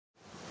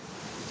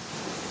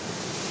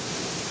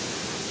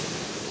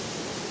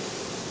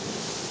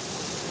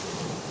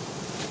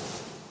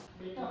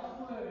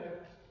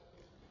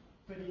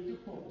vir die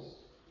toekoms.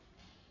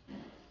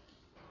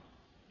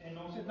 En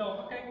ons het nou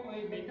gekyk oor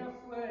die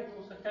metafoor, het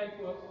ons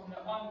gekyk oor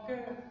onder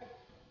anker,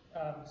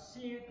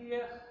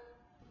 suurdeeg,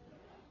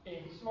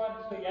 en so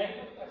jy,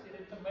 as jy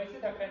dit gemys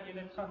het, dan kan jy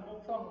dit gaan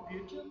opvang op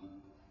YouTube,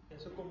 en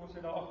so kom ons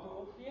dit daar agter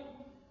opneem,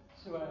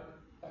 so,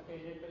 dan kan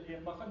jy dit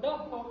beleef. Maar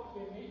vandag praat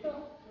oor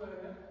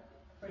metafore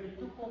vir die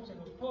toekoms,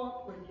 en ons praat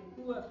oor die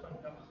oë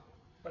vandag,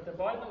 wat 'n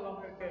baie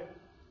belangrike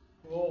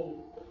rol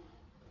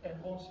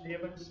in ons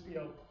lewens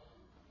speel.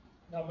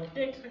 Nou, my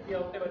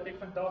teksgedeelte wat ek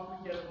vandag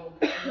met julle wil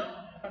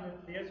gaan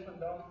dit lees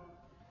vandag,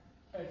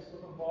 is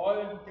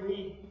Openbaring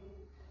 3,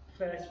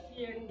 vers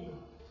 14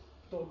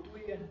 tot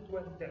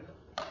 22.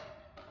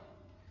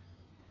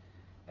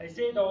 Hy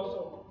sê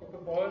daarso,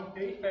 Openbaring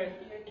 3, vers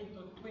 14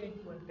 tot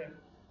 22.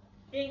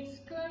 En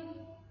skryf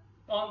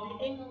aan die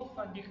engel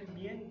van die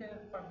gemeente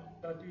van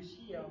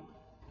Laodicea.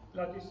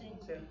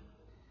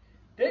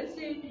 Dit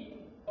sê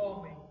die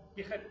Amen,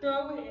 die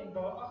getroue en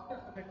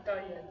waaragtige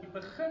getuie, die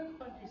begin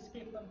van die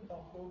skepping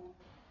van God.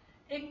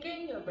 Ek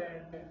ken jou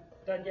werke,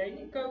 dat jy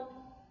nie koud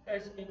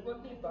is en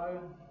ook nie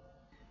warm nie.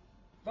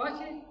 Was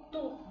jy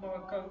tog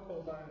maar koud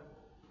of warm?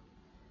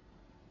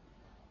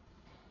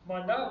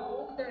 Maar nou,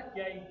 omdat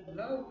jy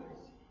lauw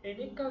is en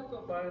nie koud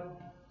of warm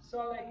nie,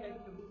 sal ek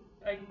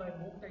uit my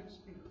mond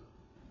uitspuug.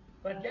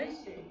 Want jy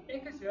sê,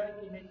 ek is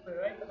ryk en het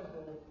verryk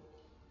geword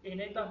en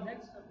het aan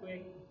niks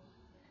gebrek nie.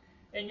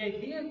 En jy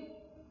weet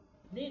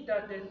nie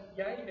dat dit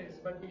jy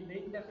is wat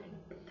ellendig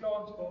en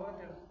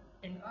beklaanswaardig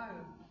en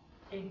arm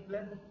en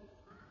blind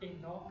en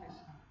naak is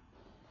nie.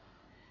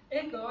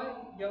 Ek raai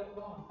jou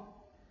aan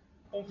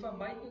om van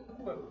my te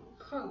koop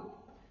goud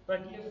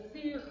wat deur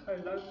vuur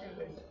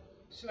gelouter is,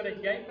 sodat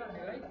jy kan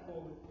ryk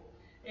word,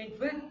 en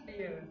wit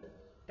klere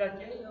dat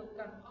jy jou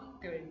kan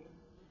aantrek,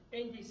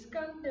 en die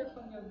skande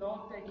van jou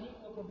naaktheid nie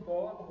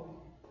openbaar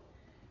word,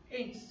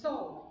 en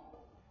salf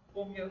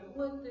om jou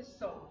oë te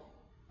salf,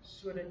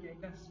 sodat jy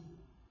kan sien.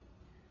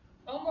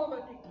 Almal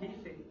wat ek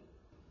lief het,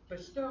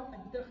 bestraf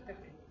en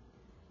tugtig het,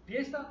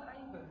 wees dan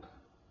ywerig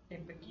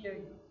en bekeer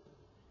jou.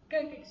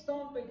 Kyk, ek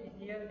staan by die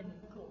deur en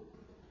ek klop.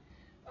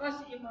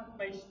 As iemand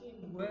my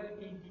stem hoor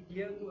en die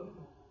deur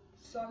oopmaak,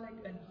 sal ek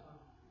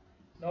ingaan,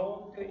 na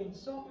hom toe en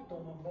saam met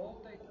hom 'n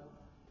maaltyd hou,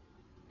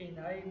 en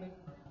hy met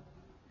my.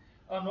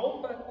 Aan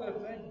hom wat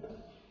oorwin,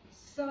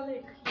 sal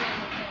ek gee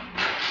om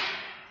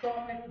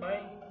saam met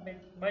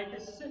my te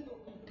sit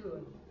op die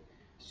troon,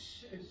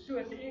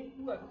 soos ek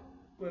ook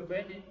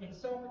oorwin het en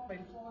saam met my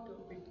Vader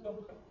op die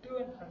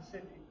troon gaan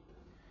sit het.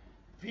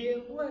 Wie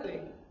hoor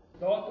het,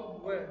 laat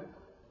hom hoor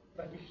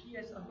wat die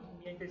Gees aan die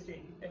gemeente sê.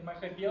 En my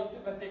gedeelte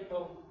wat ek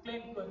wil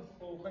klemtoon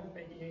volgens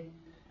by die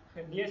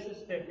geleesde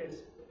stuk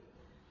is,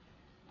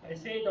 hy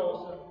sê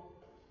daarso,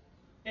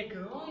 ek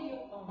raai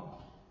jou aan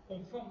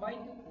om van my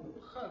te koop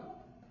goud,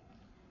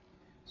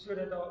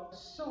 sodat daar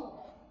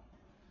salf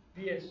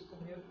wees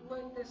om jou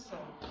oë te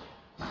salf,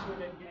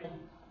 sodat jy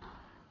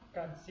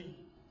kan sien.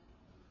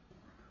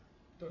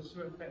 Tot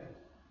sover.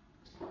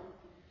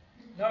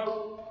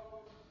 Nou,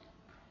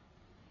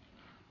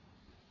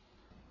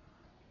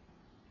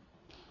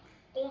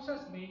 ons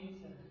as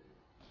mense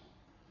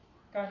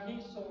kan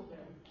nie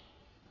sonder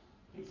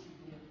visie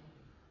leef.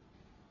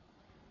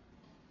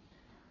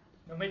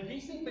 Nou met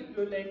visie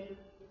bedoel ek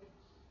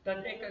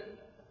dat ek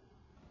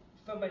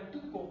vir my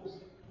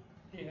toekoms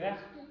die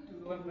regte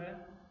drome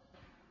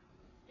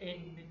en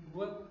met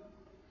hoop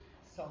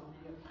sal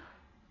leef.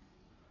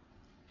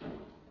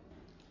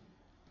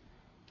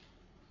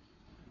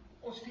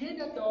 Ons weet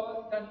dat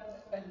daar dan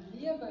 'n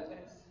lewe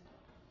is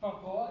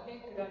van waar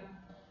ek dan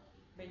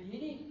met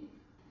hierdie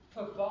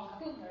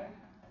verwagtinge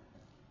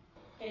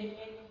en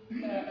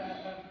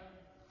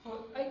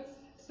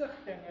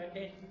vooruitsigtinge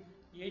en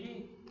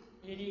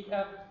hierdie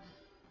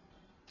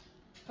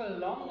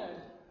verlange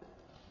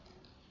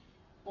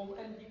om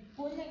in die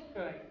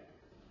koninkryk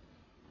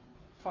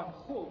van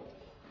God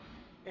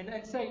en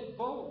in sy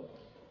wil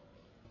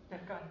te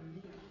kan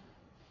leef.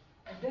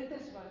 En dit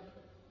is wat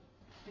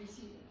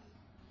visie is.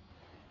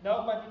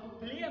 Nou, maar die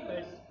probleem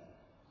is,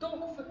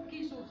 tog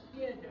verkies ons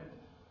eerder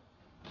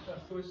 'n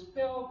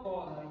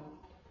voorspelbaarheid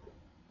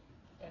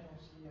in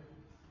ons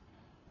lewens.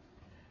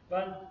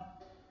 Want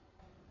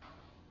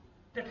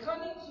dit gaan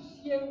nie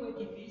soseer oor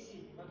die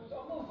visie, want ons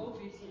almal wil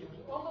visie,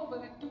 ons almal wil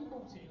 'n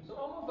toekoms hê, ons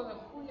almal wil 'n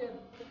goeie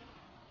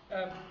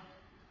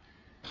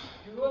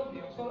droom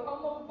hê, ons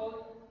almal wil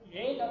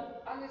hê dat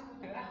alles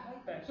moet reg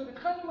uitwerk. So dit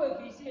gaan nie oor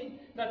visie en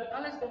dat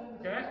alles dan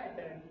moet reg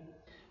uitwerk nie.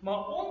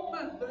 Maar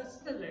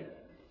onbewustelik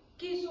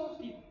kies ons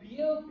die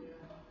beelde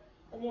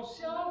om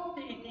onsself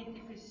te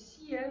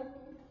identifiseer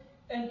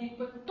in die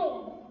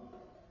beton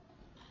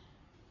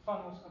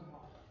van ons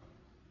gemaak.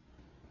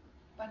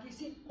 Want jy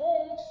sien,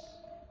 ons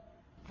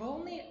wil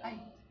nie uit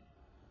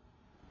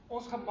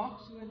ons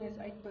gemaksones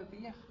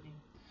uitbeweeg nie.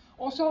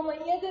 Ons sal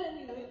maar eerder in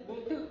die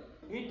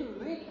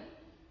retoriek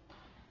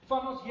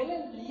van ons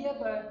hele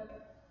lewe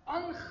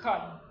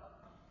aangaan.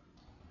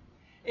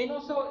 En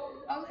ons sal,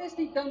 al is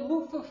die ding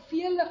hoe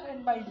vervelig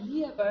in my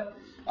lewe,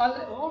 al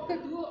raak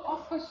dit hoe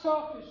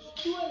afgesaagde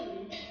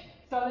storie,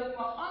 sal ek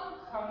maar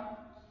aangaan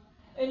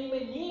In die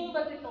manier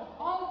wat ek nog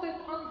altyd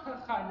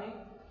aangegaan het,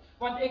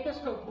 want ek is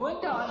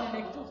gewoond aan en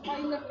ek voel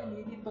veilig in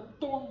hierdie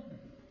beton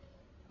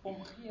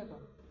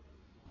omgewing.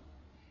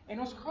 En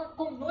ons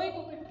kom nooit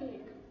op 'n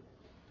plek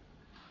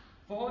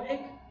waar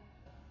ek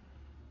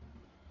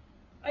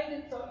uit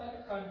dit sal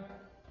uitgaan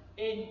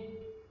en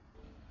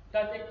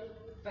dat ek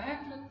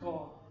werklik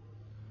waar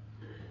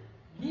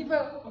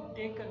nuwe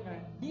ontdekkinge,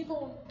 nuwe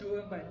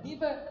ontdome,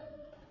 nuwe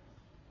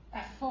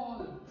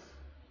ervarings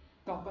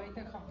daar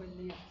buite gaan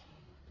beleef.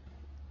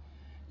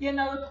 Een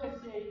ou het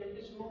gesê, dit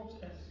is hoe ons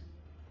is.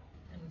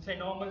 En sy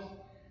naam is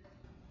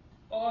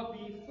A.B.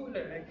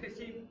 Fuller. Hy het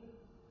gesê,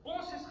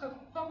 ons is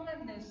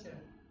gevangenisse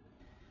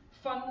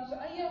van ons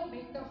eie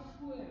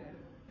metafore,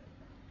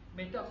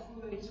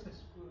 metafories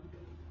gesproke.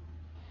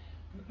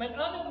 Met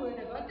ander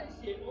woorde, wat hy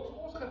sê,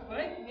 ons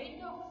gebruik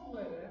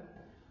metafore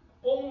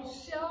om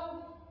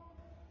onsself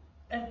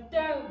in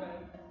terme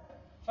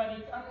van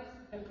iets anders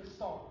te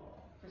verstaan.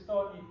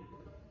 Verstaan jy dit?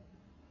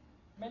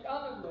 Met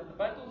ander woorde,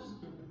 wat ons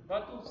doen,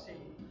 wat ons sê,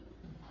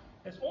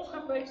 is ons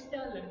gebruik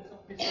stellings om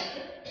te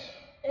sê,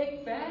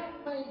 ek werk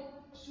my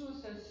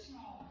soos 'n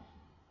slaaf.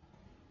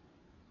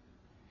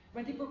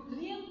 Want die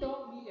probleem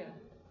daarmee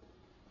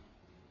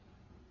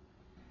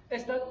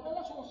is dat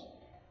ons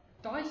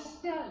daai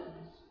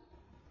stellings,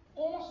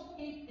 ons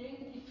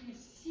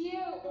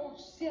identifiseer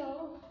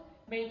onsself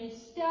met die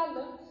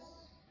stellings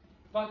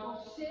wat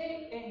ons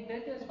sê en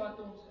dit is wat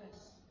ons is.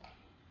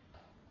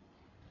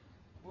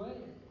 Hoor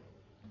jy?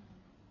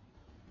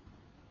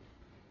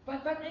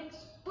 Wat ek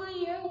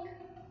spreek,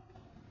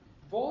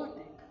 word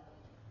ek.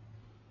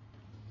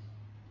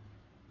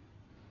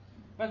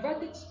 Want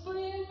wat ek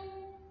spreek,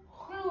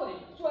 glo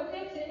ek. So as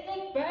ek sê,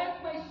 ek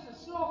werk my soos 'n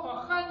slaaf,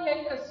 dan gaan jy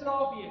 'n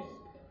slaaf wees.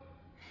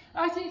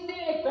 As jy sê,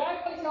 ek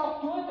werk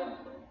myself dood,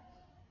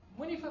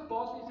 moenie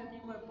verbaas wees dat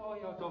jy oor 'n paar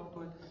jaar dalk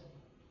dood is.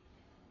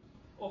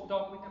 Of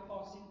dalk met 'n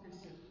paar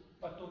siektes sit,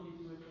 wat tot die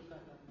dood kan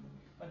lei.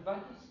 Want wat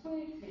jy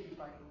spreek, sê die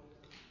Bybel,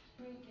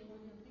 spreek jy oor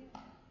jou lewe.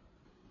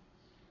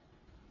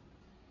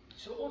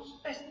 So ons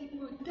is die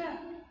produk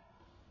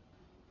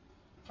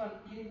van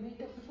die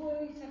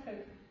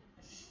metaforiese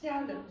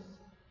stellings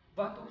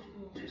wat ons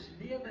oor ons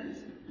lewens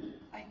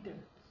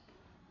uitdruk.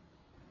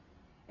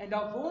 En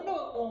dan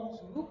wonder ons,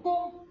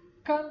 hoekom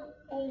kan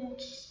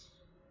ons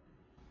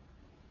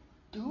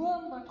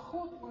droom wat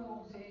God oor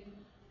ons het,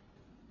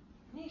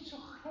 nie so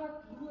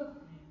glad loop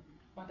nie,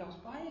 want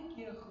daar's baie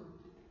keer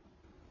goed,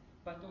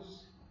 wat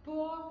ons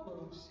praat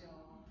oor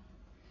onsself,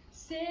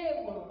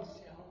 sê oor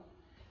onsself,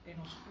 en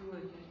ons glo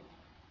dit.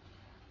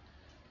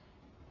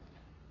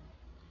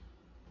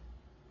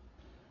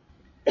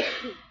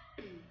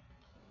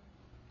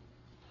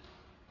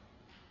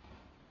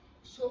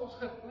 So ons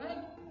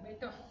gebruik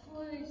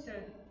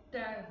metaforiese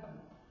terme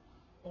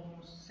om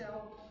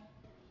onsself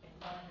en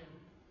ander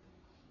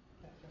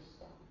te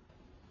verstaan.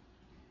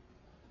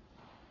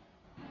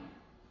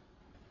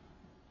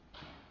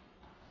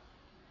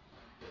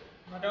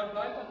 Maar dat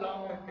baie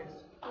belangrik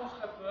is, ons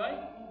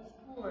gebruik ons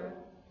oor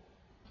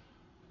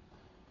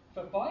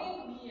vir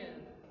baie meer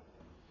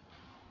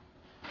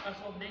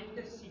as om net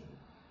te sien.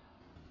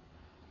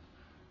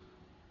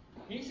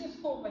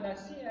 Jesus kom en dan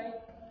sê hy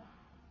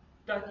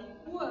dat die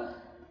oog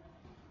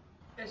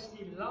is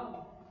die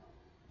lamp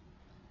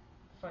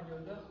van jou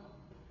liggaam.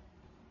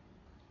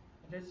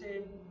 En dit sê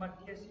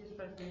Matteus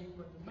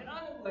 6:25. Met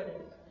ander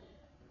woorde,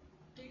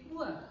 die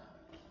oog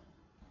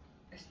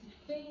is die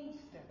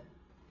venster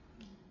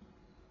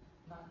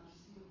na die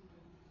siel.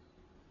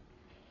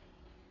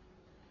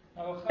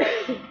 Nou gaan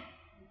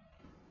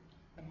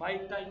in my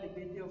tyd, ek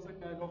weet nie of dit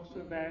nou nog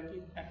so werk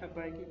nie, ek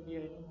gebruik dit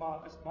meer,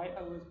 maar as my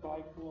ouers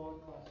baie kwaad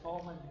was,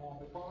 saam my ma,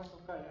 my pa was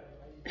okay,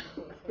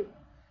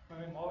 maar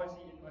my ma was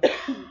nie, want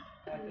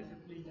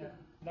dissipline,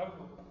 nou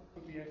nog,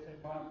 probeer sy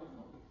baie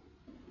gevolg.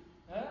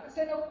 As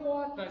sy nou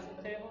kwaad was, en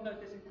sy onder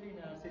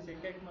dissipline, as sy sê,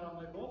 kyk maar na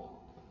my boog,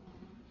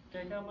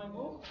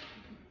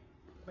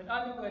 met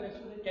ander woorde, so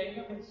dat jy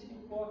nou my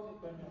siel kwaad het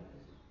binne is.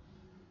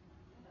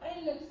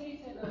 Eindelijk sê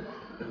sy nou,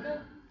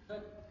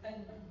 dat in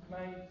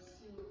my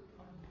siel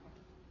aangaan.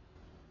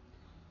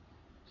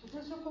 So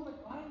dis ook om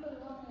het baie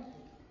belangrik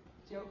is,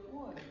 jou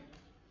oor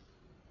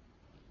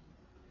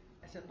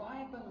is 'n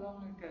baie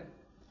belangrike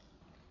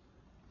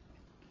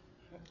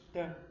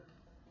ding,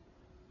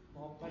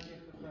 maar wat jy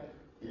gebruik.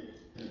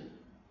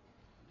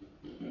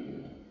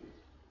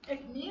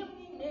 Ek neem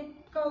nie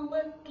net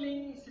koue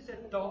klinies soos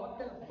 'n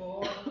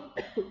databaar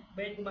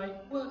met my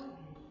oog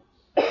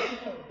nie.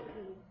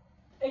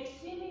 Ek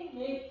sien nie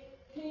net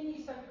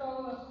kliniese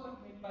koue goed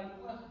met my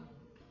oog nie.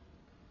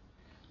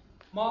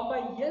 Maar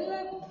my hele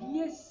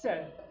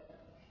wese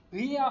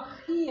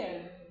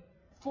reageer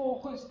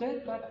volgens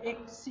dit wat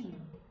ek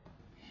sien.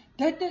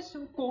 Dit is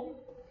hoekom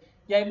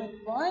jy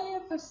moet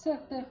baie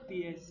versigtig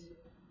wees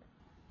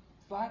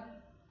wat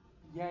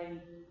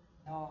jy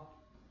na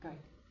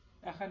kyk.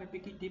 Ek gaan 'n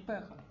bietjie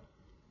dieper gaan.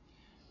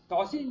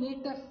 Daar's nie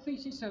net 'n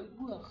fisiese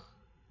oog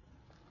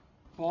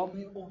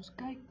waarmee ons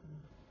kyk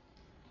nie.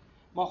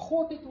 Maar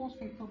God het ons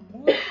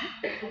vermoë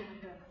om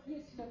met 'n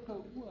geestelike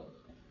oog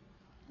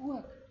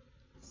ook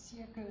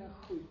sekere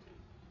goed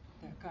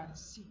te kan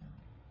sien.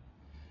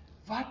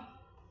 Wat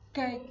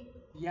kyk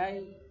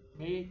jy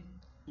met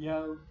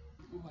jou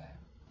oë?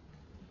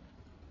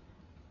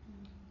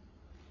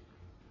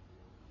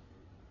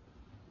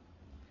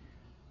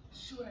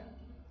 So,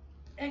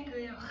 ek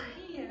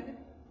reageer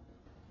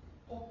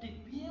op die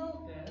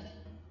beelde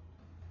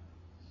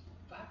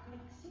wat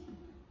ek sien.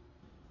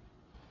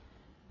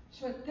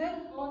 So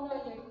dit waarna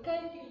jy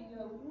kyk en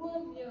jou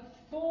oë meer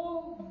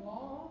vol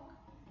maak,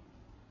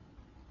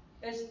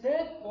 is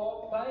dit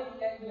waarby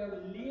jy jou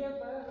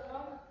lewe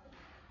gaan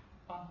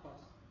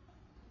aanpas.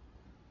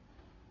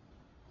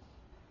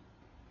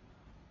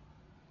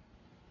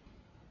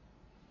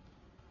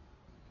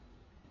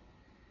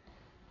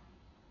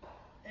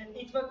 En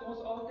iets wat ons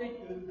altyd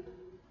doen,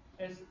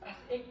 is as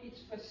ek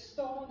iets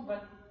verstaan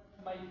wat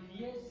my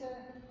wese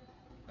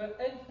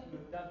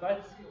beïnvloed, dan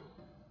wat sê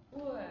ek?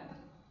 O,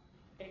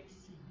 ek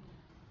sien.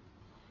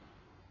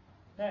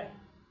 Nee.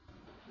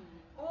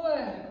 O,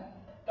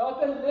 daar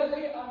het 'n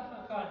liggie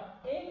aangegaan.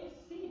 Ek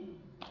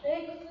sien.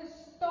 Ek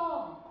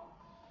verstaan.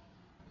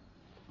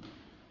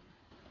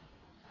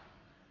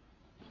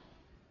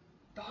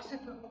 Daar's 'n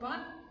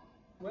verband,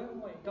 hoor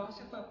mooi, daar's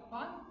 'n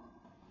verband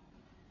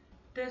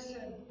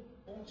tussen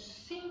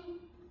ons sien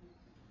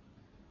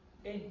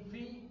en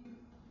wie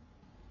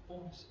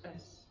ons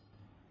is.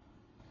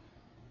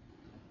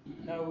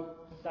 Nou,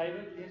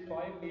 David lees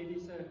baie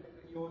mediese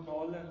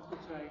joernale en goed,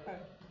 so hy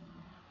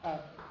gaan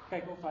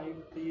kyk of hy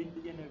die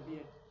ene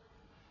weet.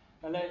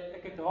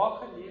 Ek het daar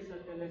gelees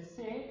dat hulle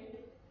sê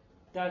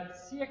dat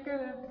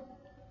sekere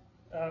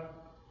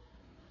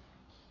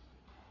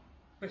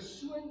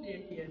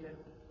persoonlikhede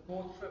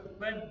word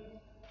verbind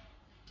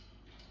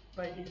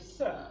by die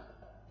sig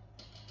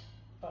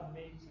van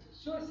mense.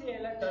 So sê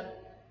hulle dat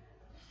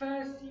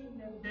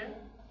versienende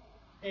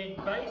en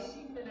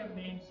bysienende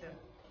mense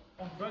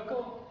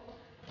ontwikkel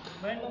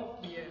min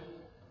of meer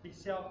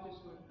dieselfde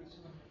soort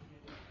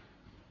persoonlikhede.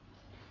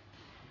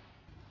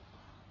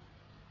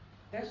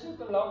 Dit is so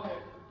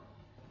belangrik,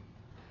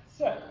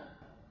 sig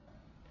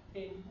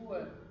en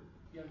oor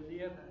jou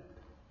lewe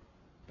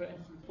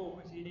beïnvloed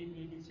volgens hierdie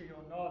mediese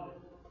joernale.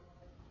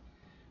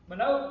 Maar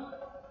nou,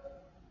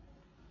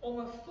 om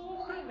 'n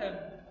volgeling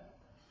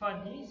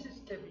van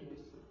Jesus te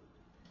wees,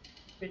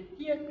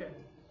 beteken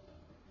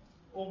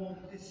om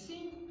hom te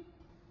sien,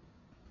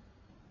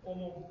 om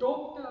hom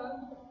dop te hou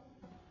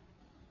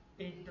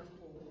en te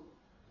volg.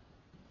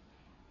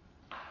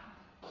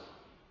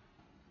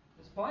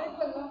 Dit is baie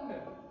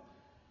belangrik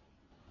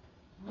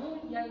hoe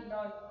jy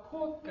na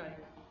God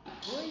kyk,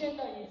 hoe jy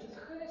na Jesus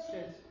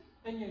Christus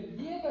in jou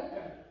lewe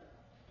kyk,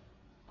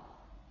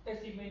 is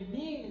die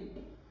manier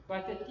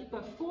wat 'n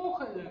tipe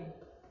volgeling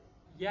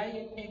jy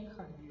en ek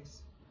gaan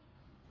wees.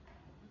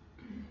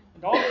 En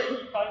daar in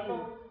die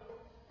Bybel,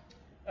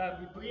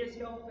 Hebreërs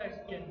 11 vers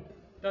 1,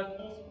 dat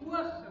ons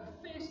oog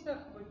gefestig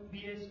moet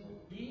wees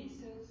op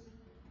Jesus,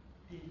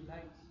 die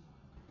leidsman.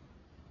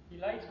 Die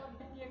leidsman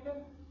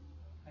beteken,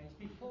 hy is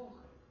die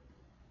volger.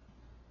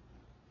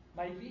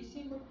 My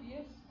visie moet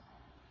wees,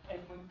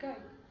 ek moet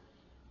kyk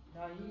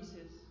na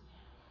Jesus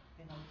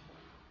en hom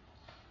volg.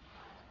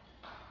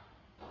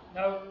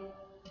 Nou,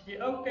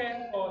 die ou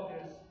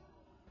kerkvaders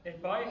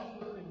het baie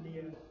goed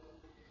geleer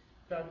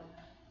dat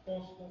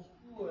ons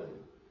oor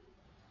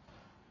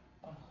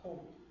aan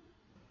God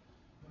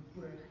moet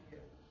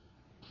oorgee.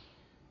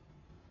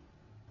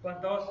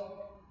 Want daar's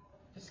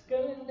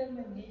verskillende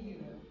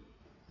maniere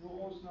hoe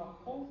ons na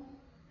God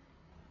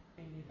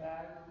en die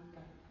wêreld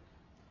kyk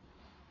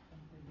om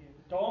te leef.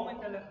 Daarom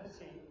het hulle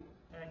gesê,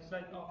 en ek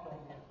sluit af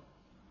daarmee,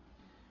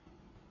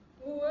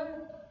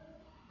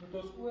 moet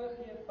ons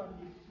oorgee van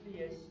die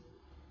vlees,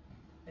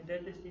 en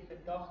dit is die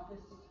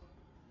gedagtes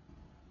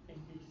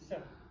en die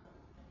sig.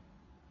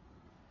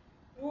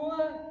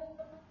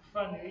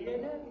 Van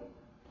rede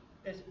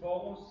is waar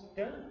ons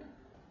dink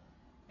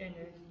en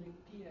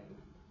reflekteer,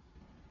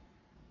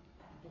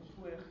 moet ons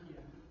oorgee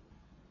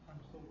aan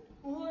God.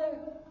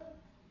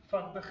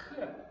 Van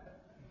begrip,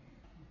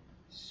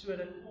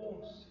 sodat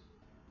ons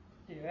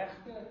die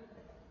regte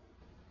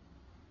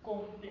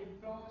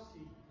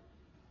kontemplasie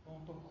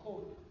rondom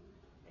God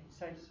en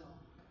sy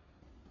saak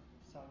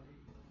sal hê.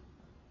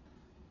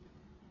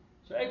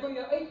 So ek wil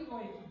jou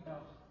uitnooi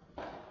vandag,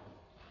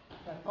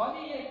 dat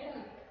wanneer jy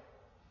kyk,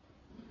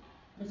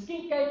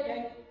 miskien kyk jy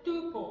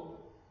toekom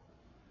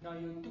na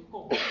jou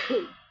toekoms.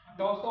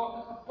 Daar's dalk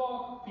 'n paar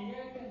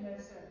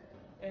gebeurtenisse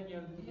in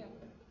jou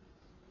lewe.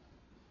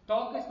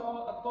 Dalk is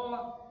daar 'n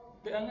paar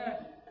dinge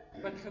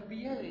wat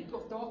gebeur het,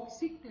 of dalk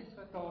siektes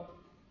wat daar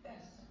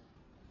is.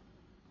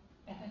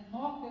 En dit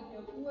maak dat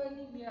jou oë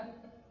nie meer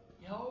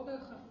helder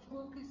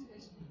gefokus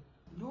is nie.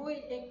 Nooi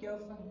ek jou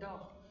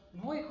vandag,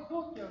 nooi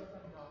God jou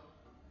vandag,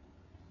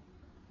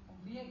 om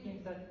weer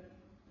eens dat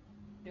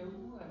jou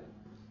oë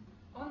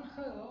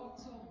aangeraak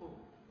sal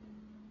word,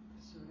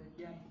 sodat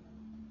jy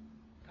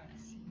kan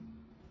sien.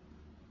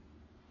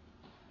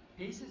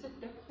 Jesus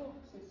het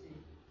dikwels gesê,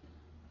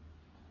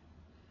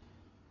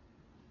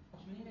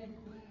 ons moet nie net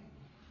hoor nie,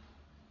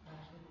 maar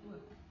ons moet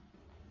ook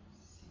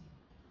sien.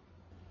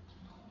 Ons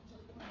moet God se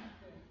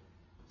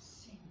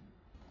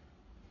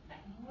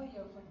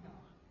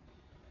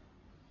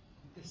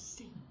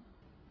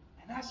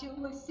En as jy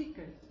oorsiek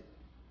is,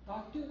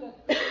 daartoe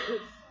dat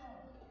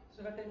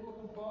sodat hy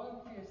openbaring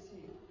vir jou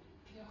sê,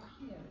 vir jou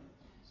gee,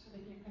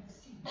 sodat jy kan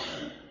sien.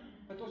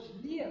 Dat ons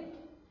leef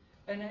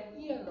in 'n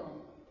era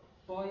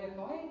waar jy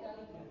baie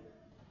duidelik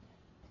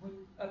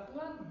moet 'n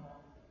plan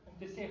maak om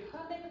te sê,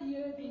 gaan ek die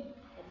Here dien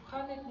of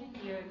gaan ek nie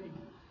die Here dien?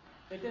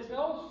 Dit is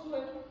wel so,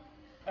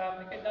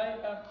 ek het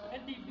daai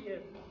in die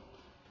weer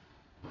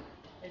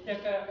het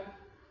ek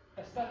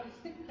 'n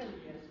statistiek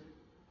gelees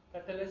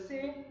dat hulle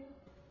sê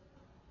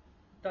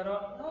dat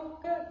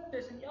daar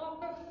tussen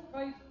elke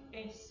 5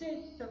 en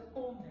 6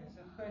 sekondes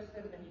 'n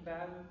Christen in die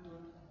wêreld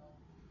doodgaan.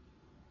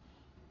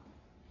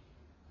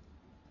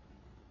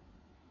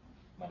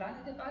 Maar dan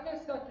het ek ander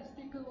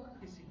statistieke ook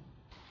gesien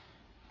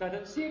dat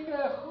dit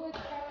sekere groot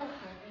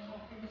kerke en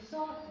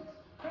organisasies,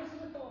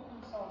 Christelike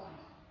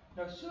organisasies,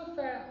 nou so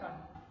ver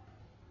gaan.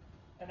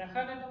 En ek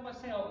gaan dit nou maar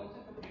sê, al is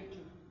dit op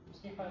YouTube,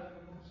 miskien gaan ek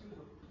dit nog so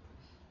doen.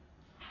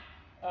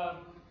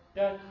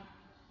 Dat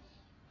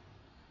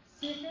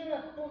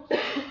sekere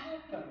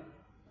godsdienste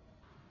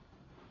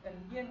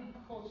in een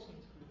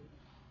godsdienstgroep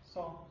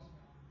saam is.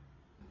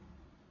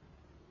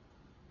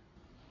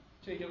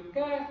 So jou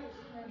kerk is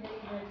nie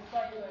net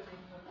veilig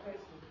en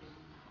Christus.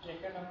 Jy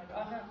kan dan met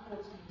ander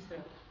godsdienste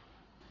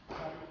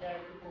naar die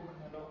kerk toe kom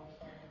en hulle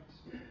ontvang.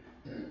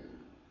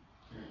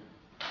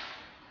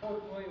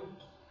 God nooi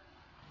ons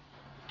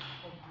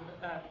om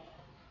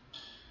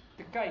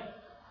te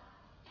kyk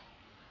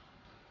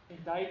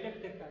en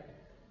duidelik te kyk,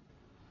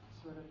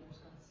 sodat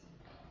ons kan sien.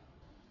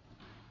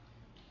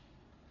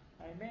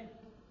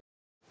 Amen.